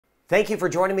Thank you for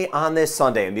joining me on this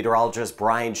Sunday. I'm meteorologist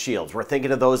Brian Shields. We're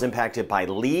thinking of those impacted by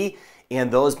Lee and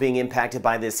those being impacted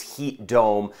by this heat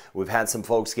dome. We've had some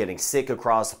folks getting sick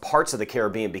across parts of the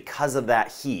Caribbean because of that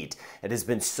heat. It has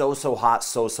been so hot,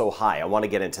 so high. I want to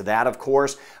get into that, of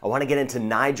course. I want to get into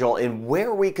Nigel and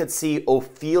where we could see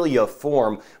Ophelia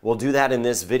form. We'll do that in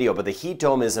this video, but the heat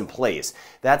dome is in place.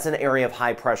 That's an area of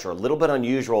high pressure, a little bit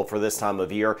unusual for this time of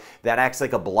year. That acts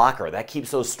like a blocker. That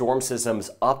keeps those storm systems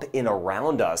up and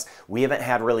around us. We haven't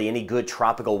had really any good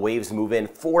tropical waves move in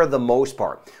for the most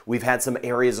part. We've had some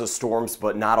areas of storms,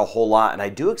 but not a whole lot. And I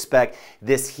do expect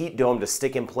this heat dome to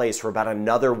stick in place for about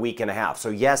another week and a half. So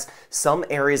yes, some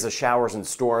areas of showers and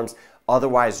storms,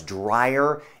 otherwise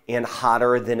drier and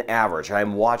hotter than average.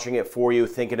 I'm watching it for you,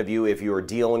 thinking of you if you are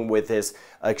dealing with this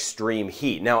extreme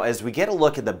heat. Now, as we get a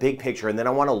look at the big picture, and then I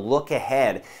want to look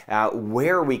ahead at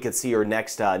where we could see our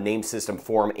next name system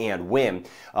form and when.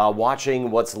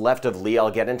 Watching what's left of Lee,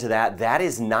 I'll get into that. That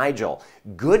is Nigel.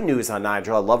 Good news on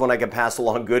Nigel. I love when I can pass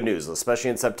along good news, especially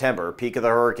in September, peak of the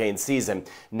hurricane season.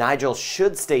 Nigel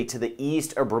should stay to the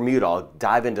east of Bermuda. I'll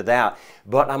dive into that.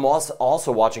 But I'm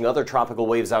also watching other tropical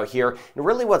waves out here, and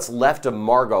really what's left of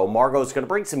Margot. Margot is going to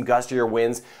bring some gustier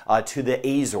winds to the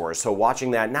Azores. So watching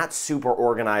that, not super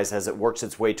organized as it works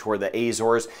its way toward the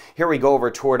Azores. Here we go over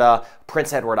toward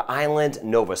Prince Edward Island,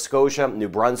 Nova Scotia, New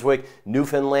Brunswick,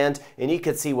 Newfoundland, and you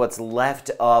can see what's left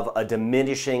of a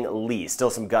diminishing Lee. Still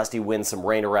some gusty winds, some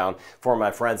rain around for my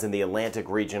friends in the Atlantic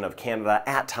region of Canada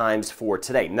at times for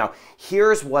today. Now,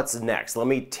 here's what's next. Let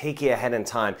me take you ahead in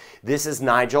time. This is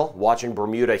Nigel watching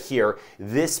Bermuda here.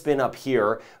 This spin up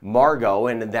here, Margot,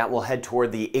 and that will head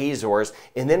toward the Azores.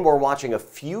 And then we're watching a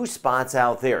few spots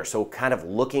out there. So kind of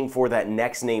looking for that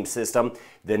next name system.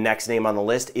 The next name on the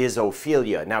list is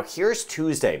Ophelia. Now, here's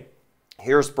Tuesday.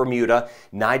 Here's Bermuda.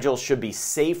 Nigel should be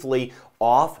safely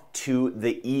off to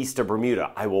the east of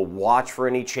Bermuda. I will watch for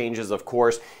any changes, of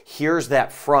course. Here's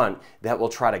that front that will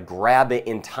try to grab it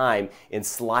in time and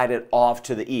slide it off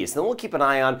to the east. Then we'll keep an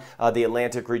eye on the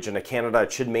Atlantic region of Canada.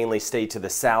 It should mainly stay to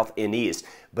the south and east.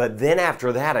 But then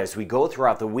after that, as we go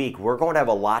throughout the week, we're going to have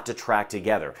a lot to track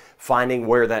together, finding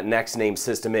where that next name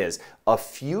system is. A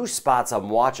few spots I'm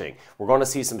watching. We're going to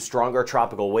see some stronger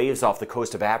tropical waves off the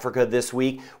coast of Africa this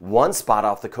week. One spot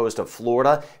off the coast of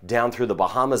Florida, down through the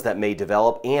Bahamas that may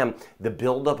develop, and the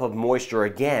buildup of moisture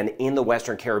again in the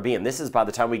Western Caribbean. This is by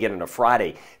the time we get into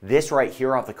Friday. This right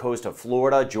here off the coast of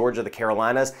Florida, Georgia, the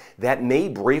Carolinas, that may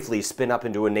briefly spin up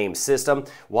into a named system.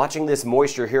 Watching this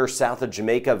moisture here south of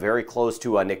Jamaica, very close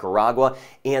to Nicaragua,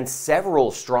 and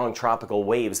several strong tropical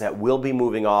waves that will be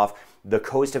moving off the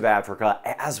coast of Africa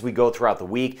as we go throughout the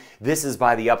week. This is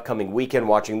by the upcoming weekend,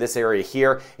 watching this area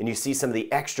here, and you see some of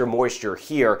the extra moisture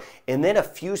here, and then a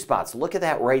few spots. Look at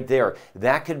that right there.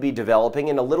 That could be developing,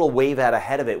 and a little wave out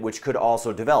ahead of it, which could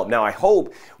also develop. Now, I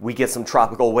hope we get some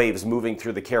tropical waves moving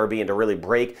through the Caribbean to really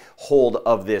break hold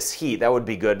of this heat. That would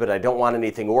be good, but I don't want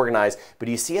anything organized. But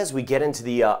you see, as we get into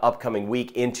the upcoming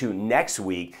week, into next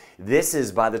week, this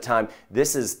is by the time,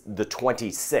 this is the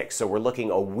 26th, so we're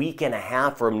looking a week and a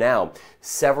half from now.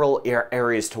 Several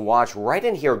areas to watch right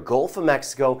in here. Gulf of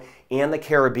Mexico and the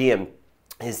Caribbean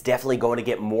is definitely going to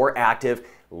get more active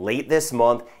late this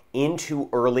month into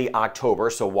early October.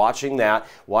 So watching that,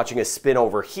 watching a spin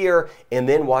over here, and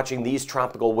then watching these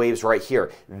tropical waves right here.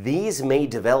 These may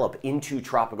develop into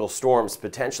tropical storms,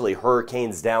 potentially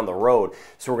hurricanes down the road.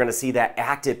 So we're going to see that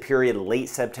active period late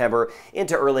September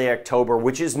into early October,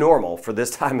 which is normal for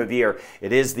this time of year.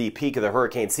 It is the peak of the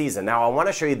hurricane season. Now, I want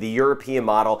to show you the European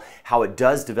model, how it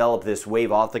does develop this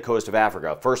wave off the coast of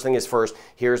Africa. First thing is first,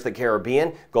 here's the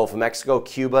Caribbean, Gulf of Mexico,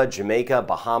 Cuba, Jamaica,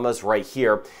 Bahamas right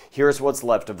here. Here's what's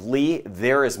left of Lee.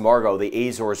 There is Margot, the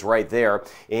Azores right there,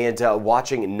 and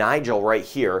watching Nigel right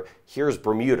here. Here's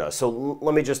Bermuda. So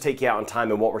let me just take you out in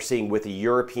time and what we're seeing with the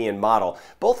European model.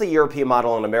 Both the European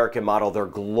model and American model, they're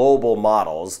global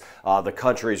models. The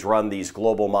countries run these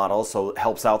global models, so it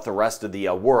helps out the rest of the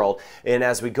world. And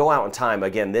as we go out in time,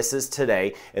 again, this is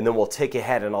today, and then we'll take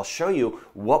ahead and I'll show you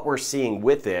what we're seeing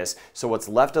with this. So what's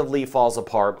left of Lee falls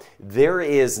apart. There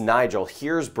is Nigel.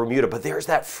 Here's Bermuda, but there's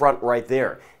that front right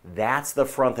there. That's the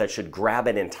front that should grab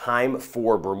it in time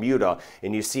for Bermuda.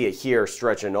 And you see it here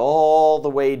stretching all the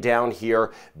way down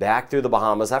here, back through the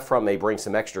Bahamas. That front may bring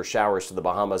some extra showers to the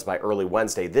Bahamas by early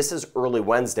Wednesday. This is early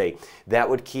Wednesday. That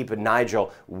would keep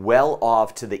Nigel well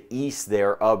off to the east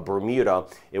there of Bermuda.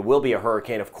 It will be a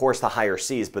hurricane, of course, the higher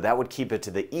seas, but that would keep it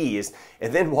to the east.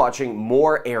 And then watching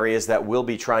more areas that will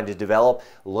be trying to develop.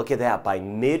 Look at that. By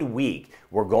midweek,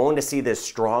 we're going to see this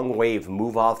strong wave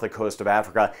move off the coast of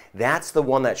Africa. That's the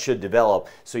one that should develop.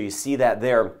 So you see that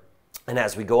there. And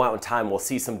as we go out in time, we'll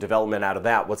see some development out of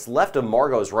that. What's left of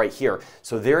Margot is right here.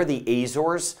 So there are the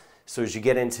Azores. So as you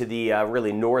get into the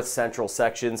really north-central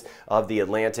sections of the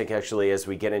Atlantic, actually as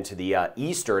we get into the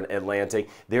eastern Atlantic,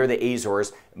 there are the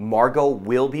Azores. Margot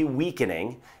will be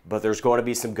weakening, but there's going to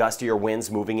be some gustier winds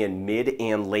moving in mid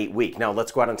and late week. Now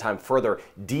let's go out in time further,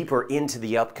 deeper into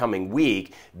the upcoming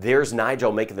week. There's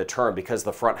Nigel making the turn because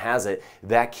the front has it.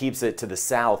 That keeps it to the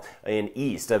south and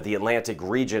east of the Atlantic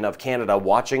region of Canada,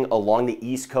 watching along the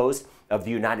east coast of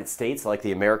the United States, like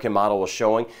the American model was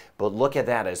showing. But look at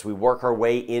that as we work our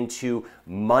way into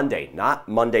Monday, not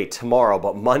Monday tomorrow,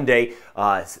 but Monday,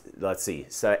 let's see,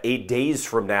 so 8 days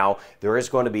from now, there is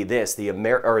going to be this. The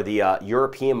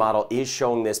European model is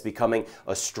showing this becoming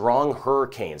a strong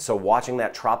hurricane. So watching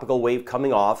that tropical wave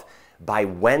coming off by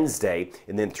Wednesday,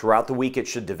 and then throughout the week it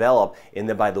should develop, and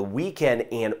then by the weekend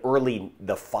and early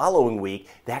the following week,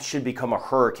 that should become a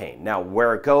hurricane. Now,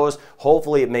 where it goes,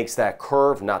 hopefully it makes that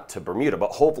curve, not to Bermuda, but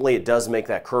hopefully it does make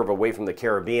that curve away from the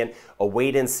Caribbean. A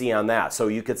wait and see on that. So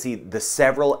you could see the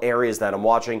several areas that I'm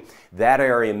watching. That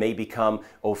area may become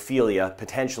Ophelia,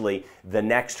 potentially the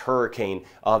next hurricane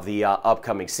of the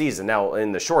upcoming season. Now,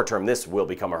 in the short term, this will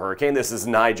become a hurricane. This is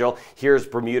Nigel. Here's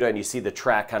Bermuda, and you see the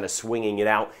track kind of swinging it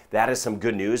out. That is some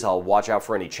good news. I'll watch out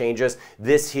for any changes.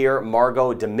 This here,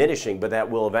 Margot diminishing, but that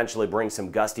will eventually bring some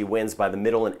gusty winds by the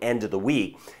middle and end of the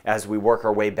week as we work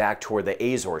our way back toward the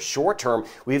Azores. Short term,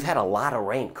 we've had a lot of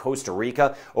rain. Costa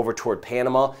Rica over toward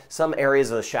Panama. Some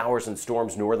areas of the showers and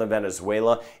storms, northern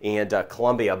Venezuela and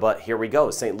Colombia. But here we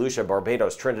go. St. Lucia,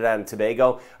 Barbados, Trinidad and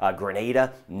Tobago,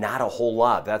 Grenada, not a whole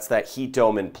lot. That's that heat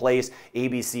dome in place.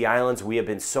 ABC Islands, we have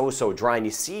been so dry. And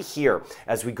you see here,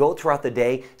 as we go throughout the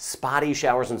day, spotty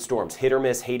showers and storms. Hit or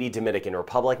miss, Haiti, Dominican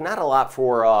Republic. Not a lot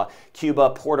for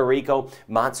Cuba, Puerto Rico,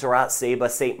 Montserrat, Ceiba,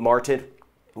 St. Martin.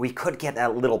 We could get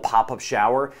that little pop-up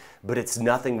shower, but it's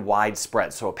nothing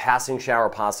widespread. So a passing shower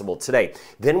possible today.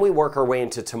 Then we work our way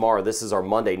into tomorrow. This is our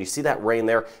Monday. And you see that rain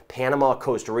there, Panama,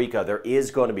 Costa Rica. There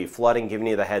is going to be flooding, giving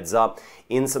you the heads up.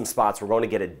 In some spots, we're going to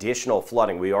get additional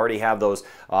flooding. We already have those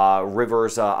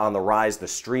rivers on the rise, the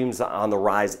streams on the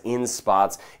rise in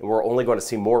spots. And we're only going to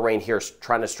see more rain here,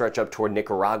 trying to stretch up toward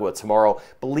Nicaragua tomorrow.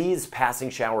 Belize, passing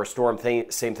shower storm,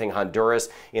 same thing, Honduras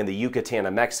and the Yucatan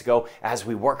of Mexico. As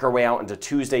we work our way out into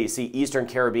Tuesday, you see Eastern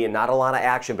Caribbean, not a lot of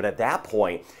action, but at that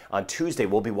point on Tuesday,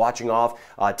 we'll be watching off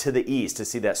to the east to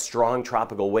see that strong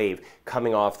tropical wave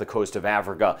coming off the coast of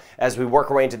Africa. As we work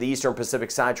our way into the eastern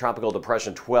Pacific side, Tropical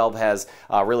Depression 12 has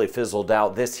really fizzled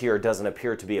out. This here doesn't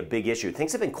appear to be a big issue.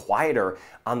 Things have been quieter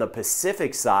on the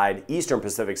Pacific side, eastern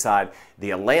Pacific side,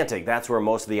 the Atlantic. That's where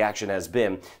most of the action has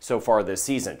been so far this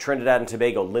season. Trinidad and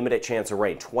Tobago, limited chance of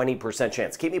rain, 20%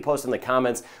 chance. Keep me posted in the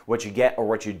comments what you get or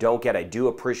what you don't get. I do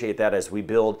appreciate that as we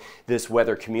build this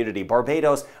weather community.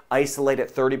 Barbados, isolated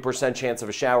 30% chance of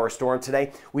a shower or storm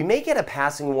today. We may get a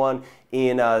passing one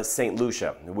in St.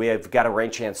 Lucia. We have got a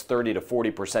rain chance, 30 to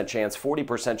 40% chance,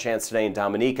 40% chance today in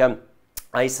Dominica.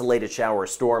 Isolated shower or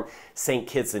storm, St.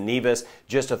 Kitts and Nevis,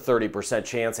 just a 30%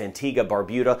 chance. Antigua,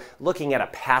 Barbuda, looking at a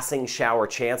passing shower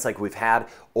chance like we've had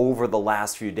over the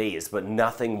last few days, but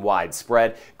nothing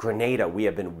widespread. Grenada, we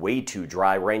have been way too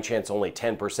dry. Rain chance only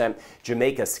 10%.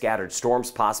 Jamaica, scattered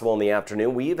storms possible in the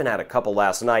afternoon. We even had a couple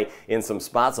last night in some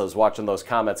spots. I was watching those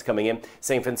comments coming in.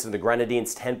 St. Vincent and the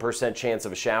Grenadines, 10% chance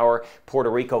of a shower. Puerto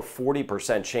Rico,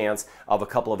 40% chance of a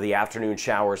couple of the afternoon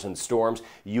showers and storms.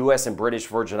 U.S. and British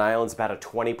Virgin Islands, about a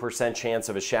 20% chance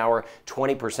of a shower.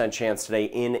 20% chance today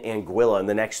in Anguilla in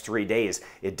the next 3 days.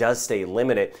 It does stay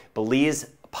limited.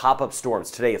 Belize, pop-up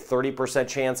storms today, a 30%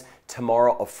 chance.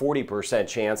 Tomorrow, a 40%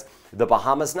 chance. The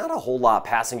Bahamas, not a whole lot.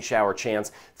 Passing shower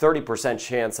chance, 30%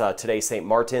 chance today. St.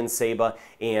 Martin, Ceiba,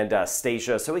 and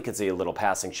Statia. So we could see a little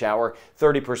passing shower.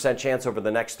 30% chance over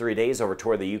the next 3 days over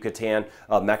toward the Yucatan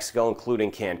of Mexico,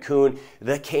 including Cancun.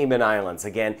 The Cayman Islands,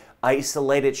 again,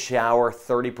 isolated shower,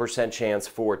 30% chance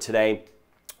for today.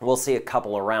 We'll see a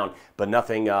couple around, but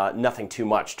nothing too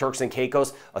much. Turks and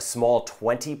Caicos, a small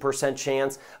 20%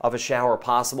 chance of a shower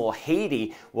possible.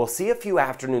 Haiti, we'll see a few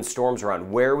afternoon storms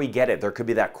around. Where we get it, there could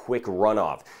be that quick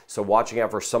runoff. So watching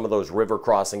out for some of those river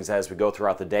crossings as we go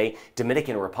throughout the day.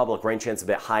 Dominican Republic, rain chance a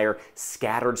bit higher.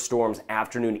 Scattered storms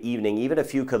afternoon, evening. Even a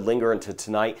few could linger into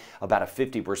tonight, about a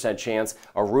 50% chance.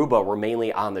 Aruba, we're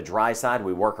mainly on the dry side.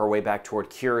 We work our way back toward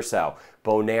Curacao.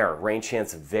 Bonaire, rain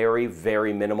chance very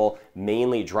minimal,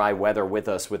 mainly dry weather with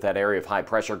us with that area. area of high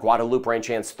pressure. Guadeloupe rain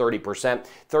chance 30%.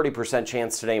 30%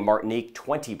 chance today. Martinique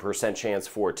 20% chance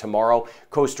for tomorrow.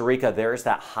 Costa Rica, there's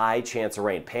that high chance of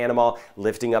rain. Panama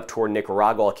lifting up toward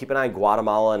Nicaragua. I'll keep an eye on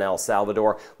Guatemala and El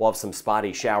Salvador. We'll have some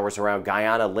spotty showers around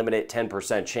Guyana. Limited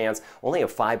 10% chance. Only a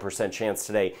 5% chance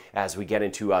today as we get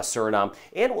into Suriname.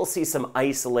 And we'll see some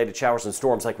isolated showers and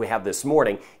storms like we have this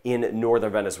morning in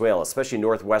northern Venezuela, especially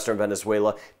northwestern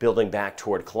Venezuela, building back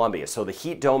toward Colombia. So the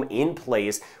heat dome in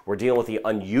place. We're dealing with the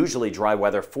unusually dry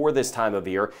weather for this time of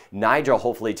year. Nigel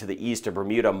hopefully to the east of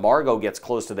Bermuda. Margot gets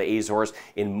close to the Azores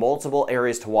in multiple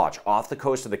areas to watch. Off the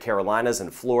coast of the Carolinas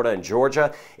and Florida and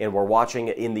Georgia. And we're watching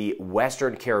in the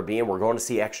western Caribbean. We're going to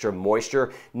see extra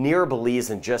moisture near Belize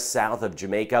and just south of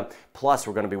Jamaica. Plus,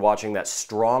 we're going to be watching that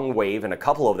strong wave and a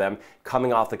couple of them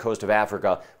coming off the coast of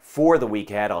Africa for the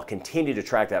week ahead. I'll continue to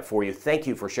track that for you. Thank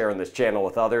you for sharing this channel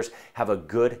with others. Have a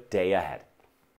good day ahead.